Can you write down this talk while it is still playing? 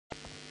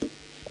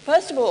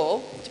First of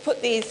all, to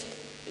put these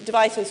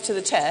devices to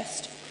the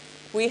test,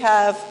 we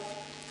have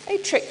a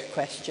trick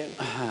question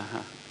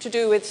to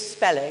do with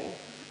spelling.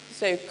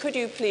 So could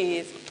you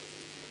please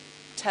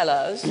tell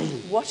us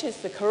what is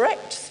the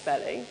correct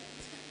spelling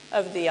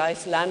of the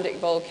Icelandic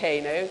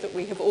volcano that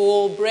we have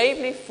all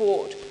bravely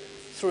fought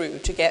through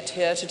to get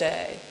here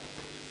today?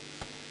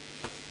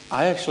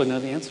 I actually know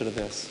the answer to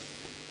this.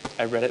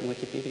 I read it in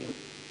Wikipedia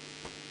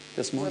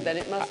this morning. Well,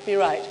 then it must be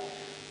right.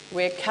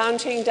 We're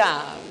counting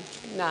down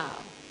now.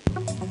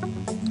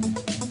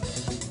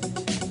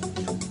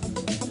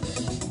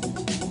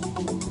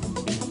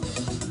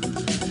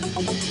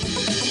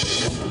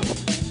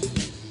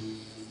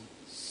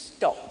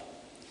 Stop.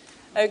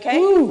 Okay,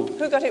 Woo.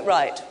 Who got it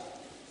right?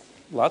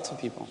 Lots of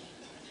people.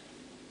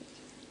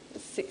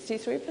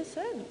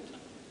 63%.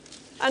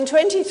 And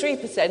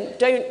 23%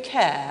 don't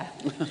care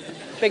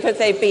because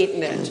they've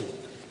beaten it.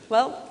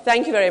 Well,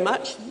 thank you very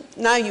much.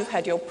 Now you've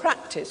had your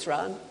practice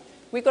run,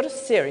 we've got a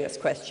serious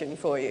question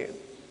for you.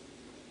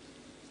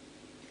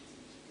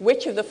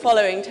 Which of the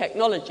following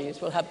technologies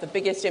will have the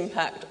biggest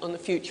impact on the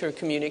future of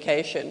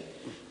communication?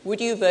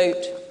 Would you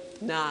vote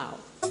now?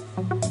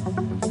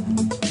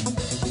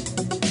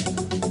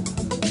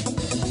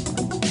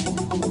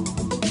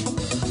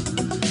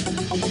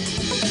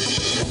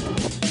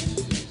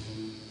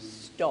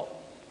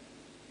 Stop.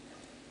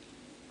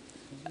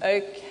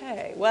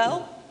 Okay,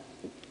 well,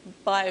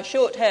 by a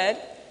short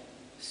head,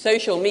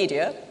 social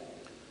media.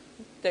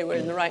 They were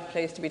in the right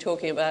place to be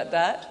talking about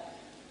that.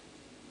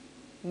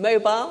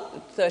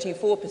 Mobile,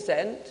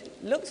 34%.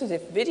 Looks as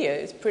if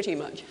videos pretty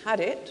much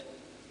had it,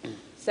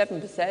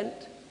 7%.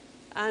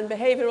 And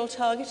behavioural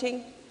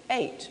targeting,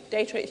 8%.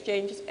 Data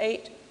exchanges,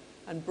 8%.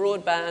 And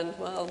broadband,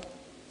 well,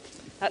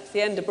 that's the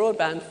end of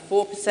broadband,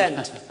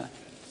 4%.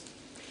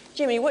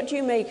 Jimmy, what do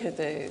you make of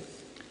those?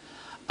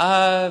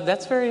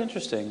 That's very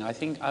interesting. I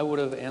think I would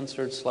have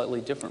answered slightly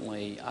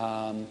differently.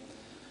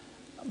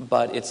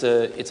 But it's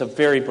a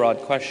very broad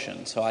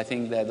question. So I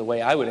think that the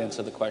way I would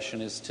answer the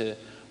question is to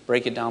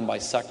break it down by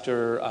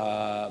sector,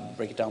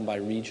 break it down by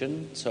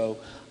region. So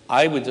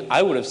I would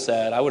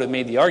have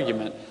made the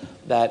argument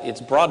that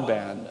it's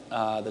broadband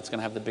that's going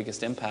to have the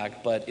biggest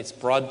impact, but it's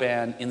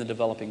broadband in the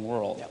developing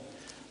world. Yep.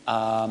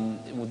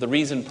 The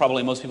reason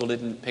probably most people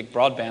didn't pick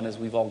broadband is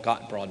we've all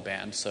got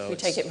broadband. So we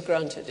take it for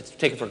granted. It's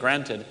taken for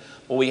granted.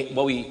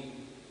 What we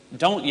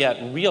don't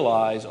yet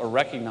realize or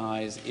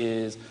recognize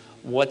is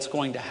what's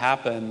going to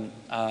happen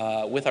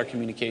with our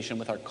communication,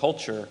 with our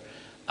culture,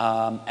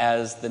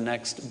 as the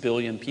next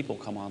billion people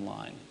come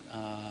online.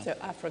 So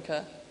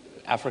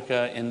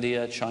Africa,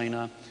 India,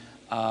 China.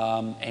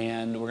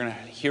 And we're going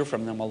to hear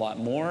from them a lot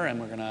more, and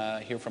we're going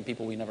to hear from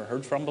people we never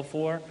heard from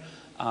before.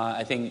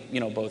 I think,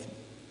 both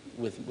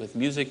with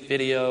music,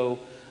 video,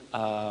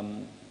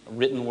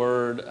 written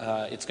word,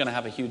 it's going to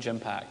have a huge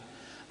impact.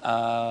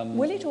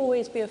 Will it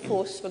always be a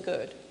force for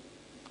good?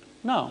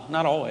 No,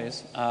 not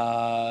always.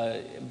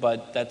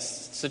 But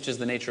that's such is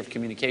the nature of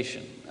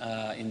communication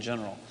in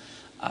general.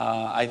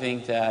 I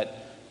think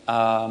that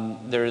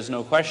there is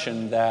no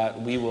question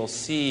that we will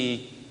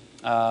see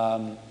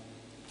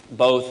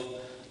both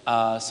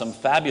some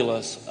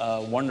fabulous,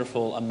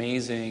 wonderful,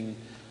 amazing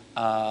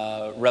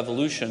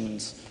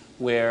revolutions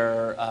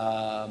where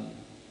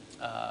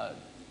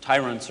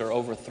tyrants are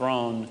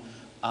overthrown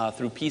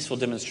through peaceful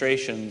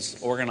demonstrations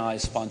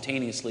organized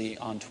spontaneously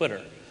on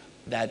Twitter.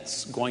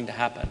 That's going to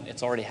happen.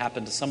 It's already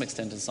happened to some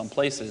extent in some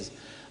places.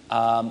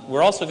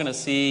 We're also going to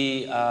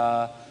see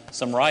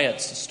some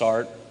riots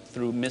start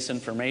through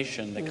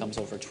misinformation that comes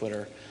over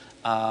Twitter,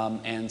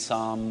 and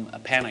some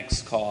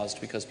panics caused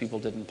because people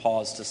didn't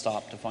pause to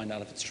stop to find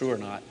out if it's true or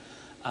not.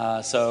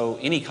 So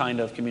any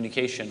kind of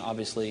communication,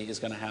 obviously, is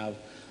going to have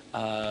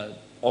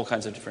all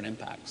kinds of different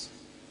impacts.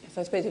 Yes,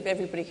 I suppose if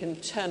everybody can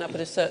turn up at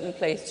a certain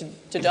place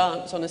to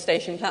dance on a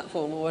station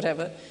platform or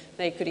whatever,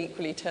 they could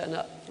equally turn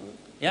up.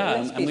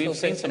 Yeah, and we've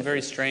seen some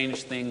very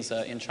strange things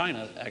in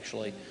China,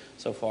 actually,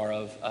 so far,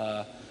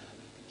 of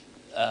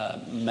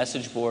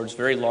message boards,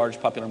 very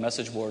large popular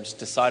message boards,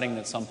 deciding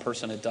that some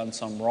person had done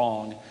some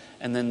wrong,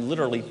 and then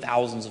literally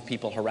thousands of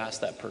people harass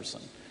that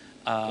person.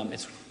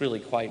 It's really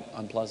quite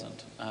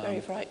unpleasant. Very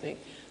frightening.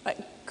 Right.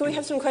 Can we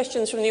have some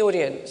questions from the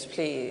audience,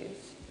 please?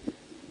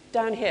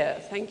 Down here,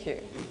 thank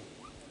you.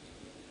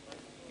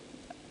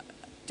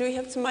 Do we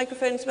have some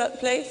microphones about the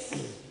place?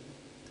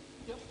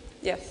 Yep.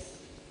 Yes.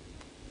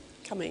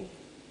 Coming.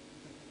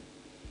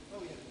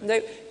 Oh, yeah.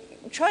 No,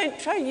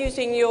 try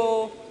using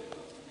your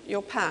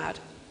pad.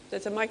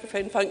 There's a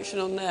microphone function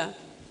on there.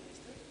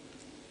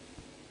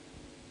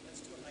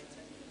 That's too high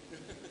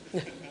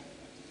tech.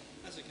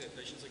 That's okay,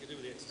 patience. I can do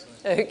with the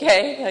exercise.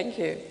 Okay, thank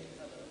you.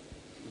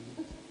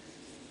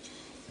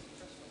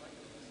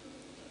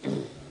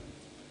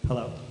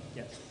 Hello.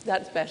 Yes.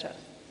 That's better.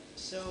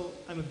 So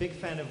I'm a big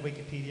fan of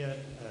Wikipedia,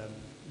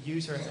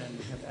 user,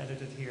 and have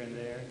edited here and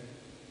there.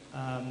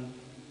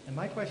 And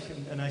my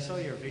question, and I saw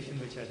your vision,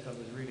 which I thought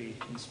was really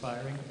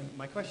inspiring.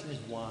 My question is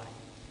why?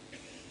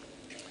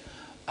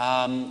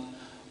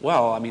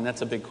 Well, I mean,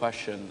 that's a big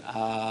question.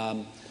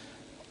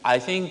 I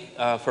think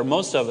for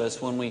most of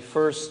us, when we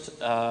first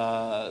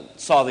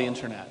saw the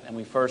internet and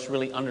we first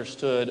really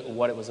understood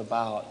what it was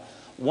about,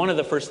 one of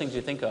the first things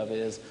you think of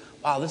is,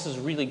 wow, this is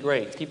really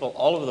great. People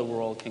all over the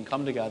world can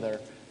come together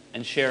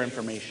and share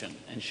information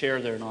and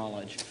share their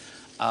knowledge.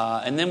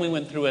 And then we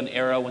went through an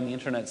era when the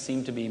internet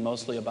seemed to be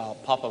mostly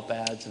about pop-up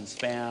ads and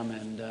spam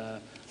and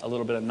a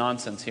little bit of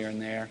nonsense here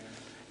and there.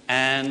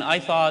 And I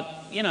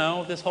thought,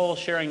 this whole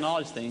sharing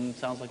knowledge thing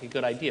sounds like a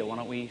good idea. Why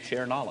don't we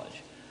share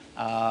knowledge?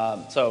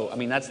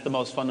 That's the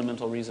most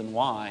fundamental reason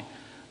why.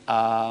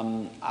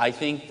 I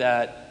think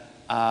that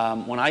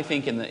when I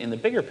think in the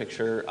bigger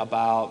picture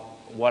about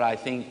what I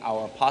think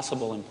our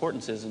possible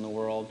importance is in the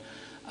world,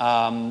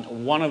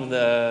 one of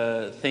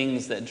the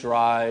things that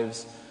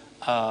drives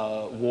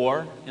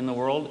war in the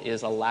world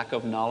is a lack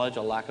of knowledge,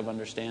 a lack of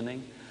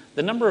understanding.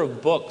 The number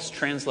of books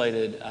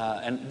translated,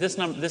 and this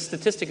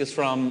statistic is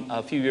from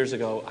a few years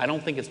ago. I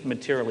don't think it's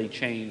materially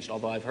changed,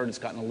 although I've heard it's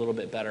gotten a little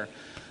bit better.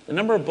 The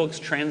number of books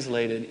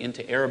translated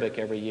into Arabic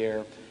every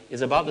year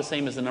is about the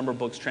same as the number of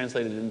books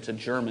translated into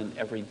German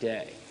every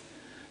day.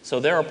 So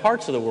there are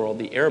parts of the world,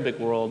 the Arabic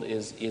world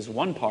is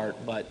one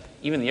part, but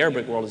even the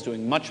Arabic world is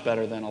doing much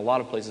better than a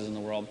lot of places in the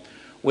world,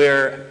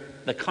 where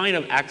the kind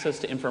of access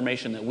to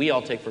information that we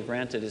all take for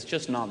granted is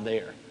just not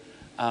there.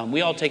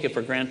 We all take it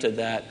for granted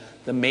that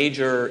the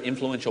major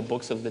influential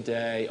books of the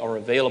day are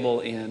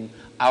available in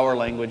our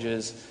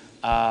languages,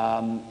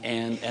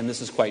 and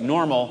this is quite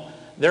normal.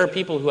 There are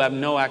people who have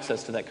no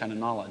access to that kind of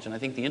knowledge, and I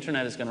think the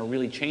internet is going to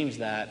really change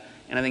that,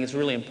 and I think it's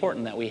really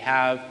important that we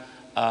have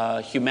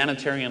a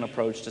humanitarian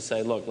approach to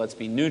say, look, let's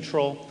be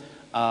neutral,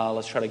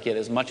 let's try to get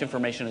as much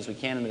information as we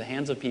can into the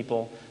hands of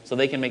people so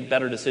they can make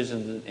better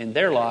decisions in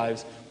their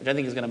lives, which I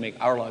think is going to make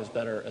our lives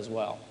better as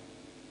well.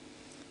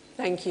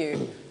 Thank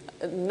you.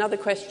 Another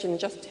question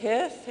just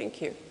here.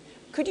 Thank you.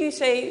 Could you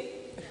say,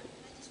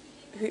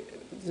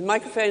 the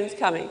microphone's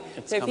coming.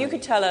 So if you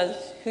could tell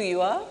us who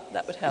you are,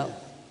 that would help.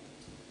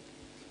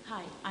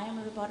 Hi, I am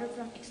a reporter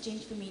from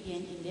Exchange for Media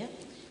in India.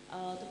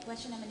 The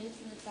question emanates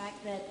from the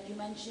fact that you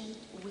mentioned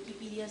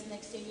Wikipedia's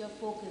next area of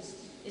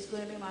focus is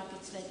going to be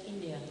markets like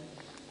India.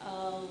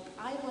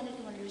 I wanted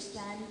to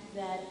understand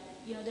that,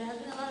 there has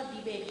been a lot of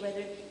debate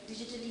whether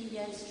digital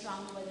India is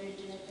strong, whether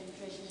internet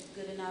penetration is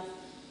good enough,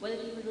 whether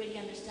people really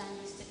understand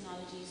these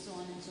technologies, so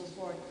on and so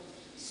forth.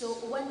 So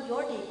one,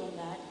 your take on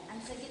that,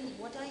 and second,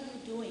 what are you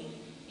doing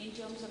in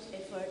terms of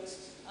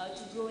efforts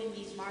to grow in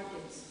these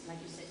markets, like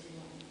you said you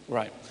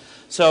are? Right.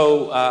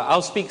 So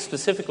I'll speak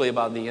specifically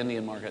about the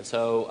Indian market.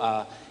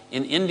 So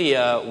in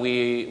India,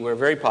 we're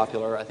very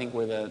popular. I think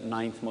we're the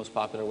 9th most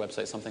popular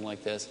website, something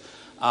like this.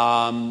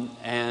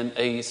 And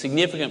a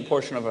significant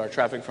portion of our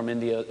traffic from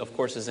India, of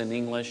course, is in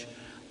English.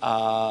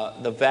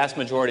 The vast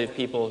majority of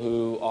people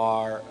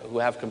who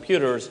have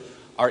computers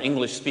are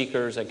English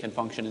speakers and can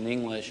function in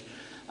English.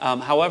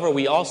 However,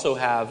 we also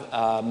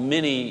have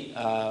many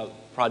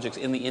projects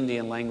in the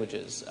Indian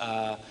languages.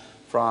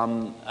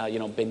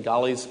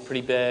 Bengali's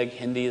pretty big,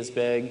 Hindi is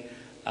big.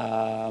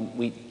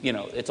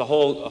 It's a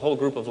whole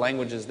group of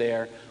languages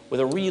there with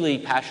a really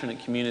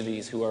passionate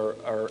communities who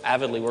are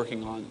avidly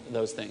working on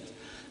those things.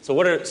 So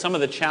what are some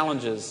of the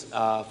challenges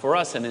for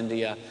us in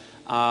India?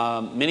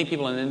 Many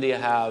people in India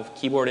have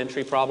keyboard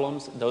entry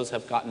problems. Those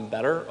have gotten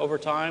better over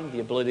time. The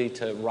ability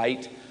to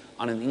write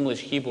on an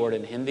English keyboard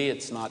in Hindi,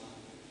 it's not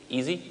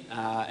easy.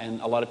 And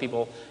a lot of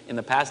people in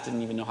the past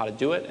didn't even know how to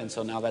do it. And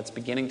so now that's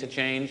beginning to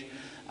change.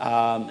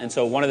 And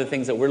so one of the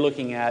things that we're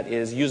looking at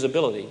is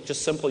usability,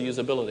 just simple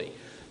usability.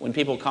 When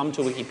people come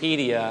to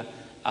Wikipedia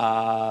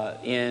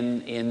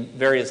in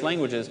various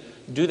languages,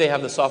 do they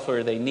have the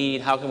software they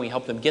need? How can we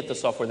help them get the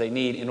software they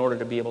need in order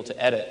to be able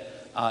to edit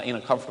in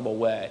a comfortable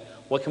way?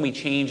 What can we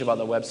change about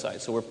the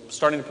website? So we're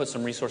starting to put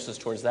some resources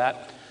towards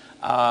that.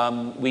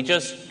 We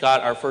just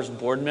got our first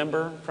board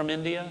member from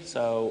India.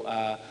 So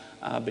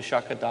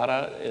Bishakha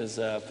Datta is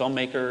a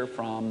filmmaker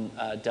from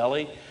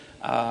Delhi.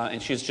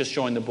 And she's just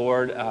joined the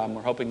board.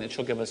 We're hoping that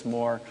she'll give us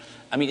more.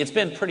 I mean, it's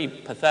been pretty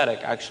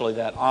pathetic, actually,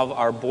 that of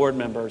our board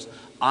members,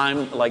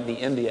 I'm like the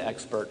India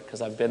expert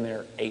because I've been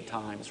there 8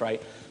 times,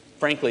 right?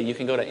 Frankly, you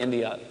can go to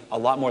India a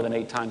lot more than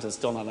 8 times and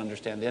still not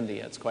understand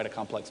India. It's quite a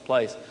complex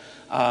place.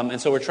 And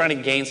so we're trying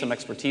to gain some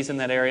expertise in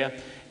that area.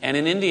 And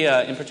in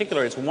India, in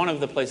particular, it's one of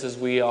the places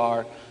we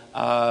are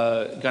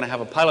going to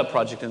have a pilot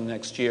project in the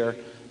next year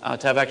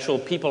to have actual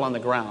people on the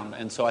ground.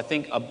 And so I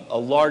think a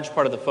large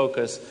part of the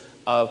focus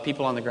of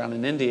people on the ground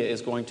in India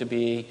is going to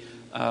be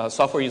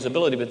software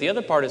usability, but the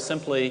other part is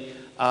simply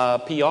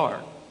PR,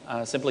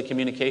 simply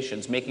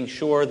communications, making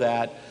sure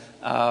that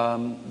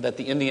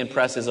the Indian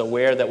press is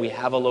aware that we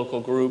have a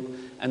local group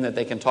and that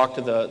they can talk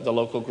to the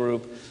local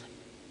group,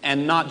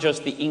 and not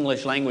just the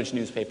English language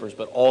newspapers,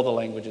 but all the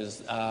languages,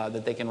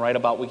 that they can write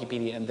about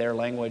Wikipedia in their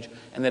language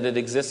and that it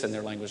exists in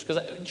their language. Because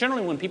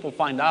generally when people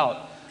find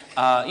out,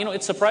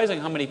 it's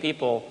surprising how many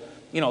people,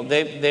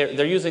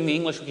 they're using the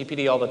English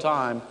Wikipedia all the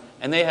time,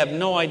 and they have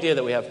no idea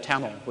that we have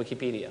Tamil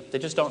Wikipedia. They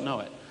just don't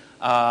know it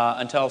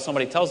until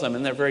somebody tells them,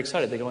 and they're very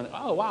excited. They go,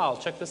 oh, wow,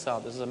 check this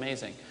out. This is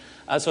amazing.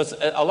 So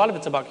a lot of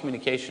it's about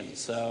communication.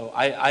 So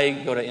I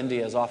go to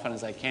India as often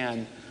as I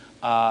can,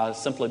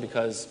 simply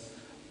because,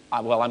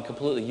 I'm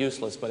completely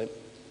useless, but it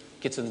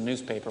gets in the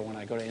newspaper when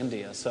I go to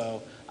India.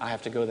 So I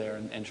have to go there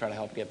and try to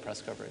help get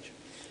press coverage.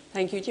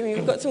 Thank you, Jimmy.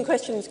 We've got some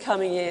questions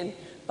coming in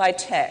by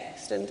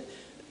text, and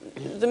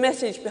the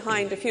message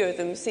behind a few of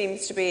them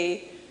seems to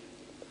be,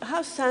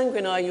 how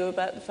sanguine are you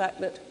about the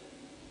fact that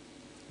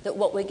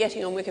what we're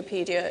getting on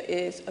Wikipedia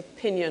is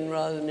opinion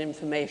rather than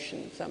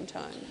information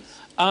sometimes?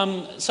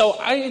 So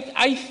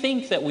I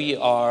think that we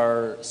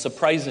are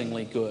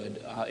surprisingly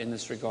good in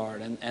this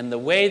regard. And the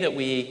way that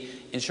we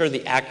ensure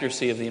the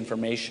accuracy of the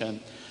information,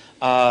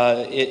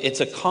 it's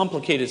a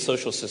complicated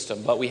social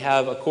system, but we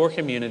have a core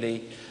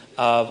community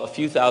of a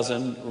few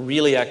thousand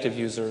really active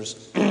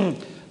users.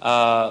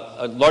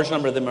 A large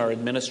number of them are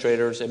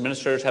administrators.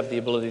 Administrators have the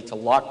ability to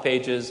lock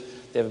pages.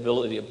 They have the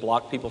ability to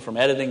block people from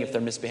editing if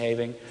they're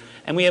misbehaving.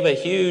 And we have a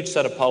huge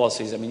set of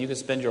policies. I mean, you could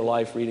spend your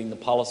life reading the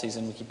policies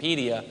in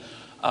Wikipedia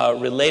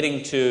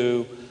relating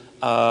to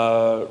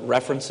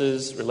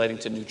references, relating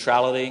to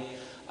neutrality.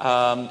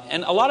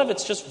 And a lot of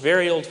it's just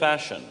very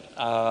old-fashioned.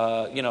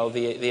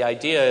 The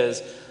idea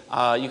is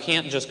you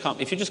can't just come...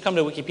 If you just come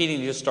to Wikipedia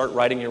and you just start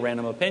writing your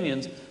random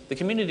opinions, the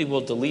community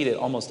will delete it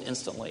almost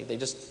instantly.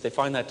 They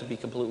find that to be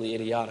completely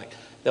idiotic.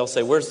 They'll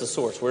say, where's the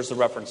source? Where's the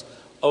reference?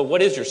 Oh,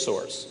 what is your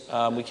source?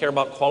 We care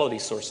about quality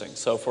sourcing.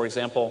 So, for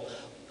example,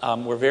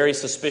 we're very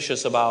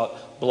suspicious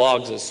about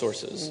blogs as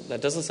sources.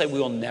 That doesn't say we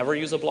will never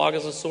use a blog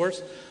as a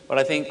source, but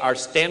I think our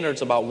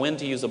standards about when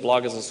to use a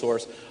blog as a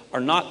source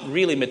are not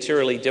really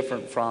materially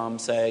different from,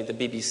 say, the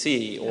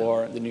BBC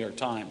or the New York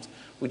Times.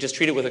 We just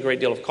treat it with a great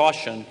deal of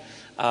caution.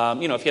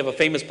 If you have a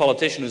famous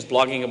politician who's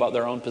blogging about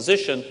their own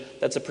position,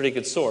 that's a pretty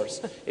good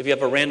source. If you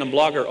have a random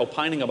blogger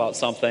opining about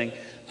something,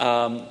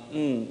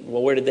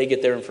 where did they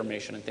get their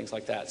information and things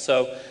like that?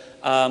 So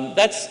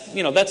that's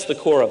the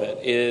core of it,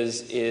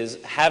 is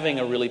having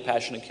a really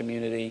passionate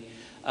community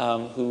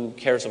who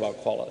cares about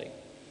quality.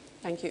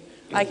 Thank you.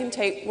 I can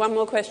take one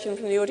more question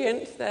from the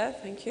audience there.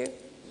 Thank you.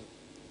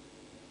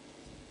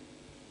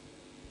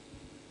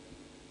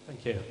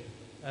 Thank you.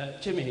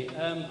 Jimmy,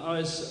 I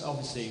was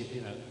obviously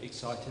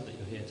excited that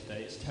you're here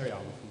today. It's Terry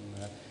Armour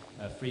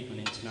from Friedman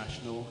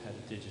International, head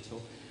of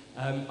digital.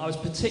 I was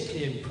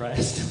particularly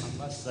impressed, I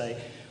must say,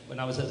 when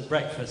I was at the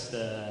breakfast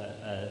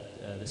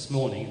this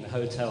morning in the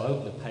hotel.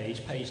 Opened the page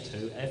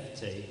 2,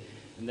 FT,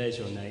 and there's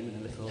your name and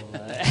a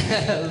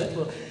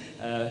little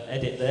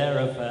edit there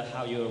of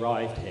how you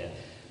arrived here.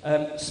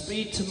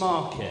 Speed to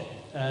market.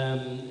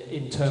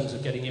 In terms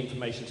of getting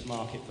information to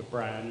market for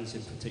brands,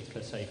 in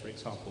particular, say, for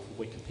example,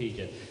 for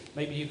Wikipedia.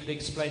 Maybe you could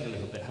explain a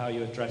little bit how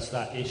you address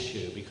that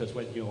issue, because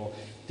when you're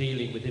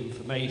dealing with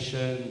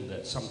information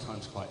that's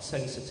sometimes quite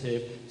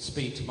sensitive,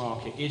 speed to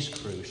market is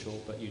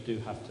crucial, but you do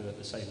have to, at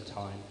the same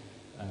time,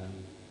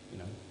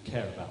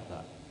 care about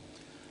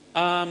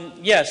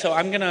that. So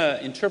I'm going to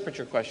interpret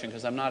your question,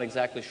 because I'm not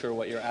exactly sure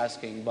what you're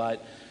asking,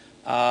 but...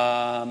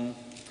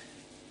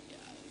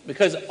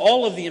 because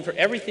all of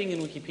everything in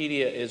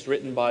Wikipedia is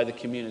written by the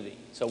community.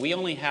 So we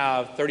only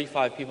have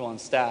 35 people on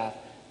staff.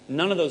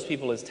 None of those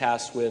people is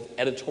tasked with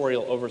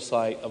editorial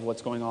oversight of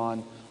what's going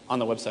on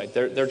the website.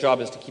 Their job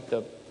is to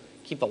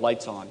keep the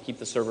lights on, keep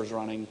the servers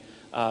running,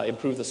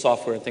 improve the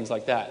software and things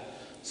like that.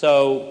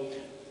 So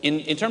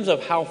in terms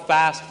of how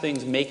fast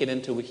things make it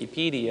into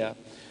Wikipedia,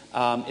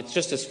 it's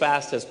just as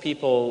fast as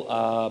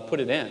people put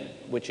it in,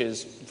 which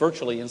is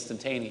virtually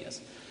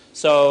instantaneous.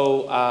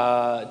 So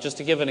just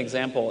to give an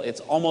example, it's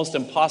almost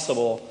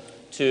impossible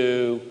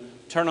to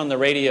turn on the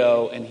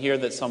radio and hear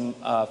that some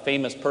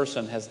famous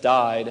person has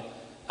died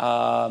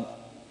and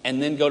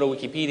then go to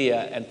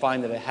Wikipedia and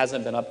find that it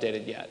hasn't been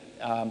updated yet.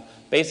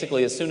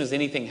 Basically, as soon as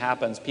anything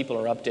happens, people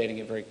are updating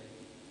it very,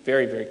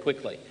 very, very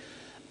quickly.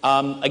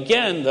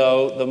 Again,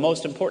 though, the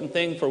most important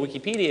thing for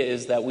Wikipedia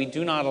is that we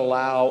do not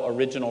allow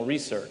original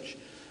research.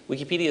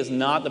 Wikipedia is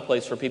not the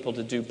place for people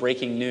to do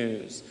breaking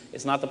news.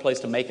 It's not the place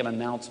to make an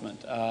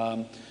announcement.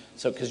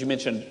 Because you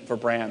mentioned for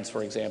brands,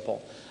 for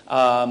example,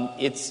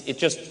 that's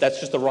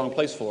just the wrong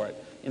place for it.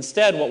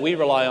 Instead, what we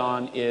rely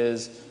on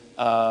is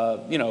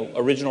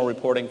original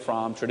reporting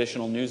from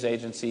traditional news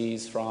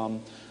agencies,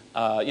 from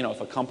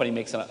if a company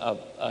makes an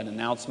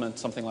announcement,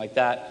 something like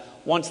that.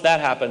 Once that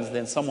happens,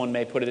 then someone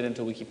may put it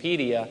into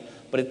Wikipedia.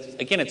 But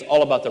it's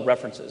all about the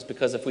references,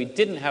 because if we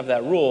didn't have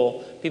that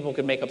rule, people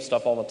could make up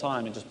stuff all the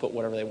time and just put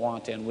whatever they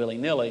want in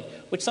willy-nilly,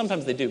 which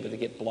sometimes they do, but they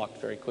get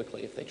blocked very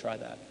quickly if they try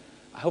that.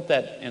 I hope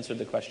that answered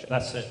the question.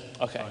 That's it.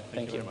 Okay, fine.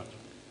 Thank you very much.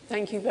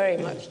 Thank you very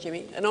much,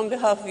 Jimmy. And on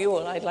behalf of you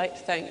all, I'd like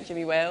to thank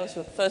Jimmy Wales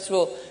for, first of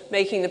all,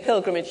 making the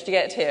pilgrimage to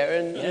get here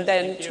and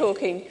then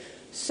talking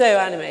so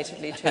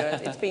animatedly to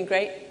us. It's been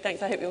great.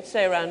 Thanks. I hope you'll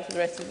stay around for the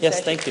rest of the session.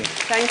 Yes, thank you.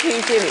 Thank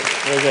you, Jimmy.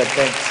 Very good.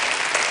 Thanks.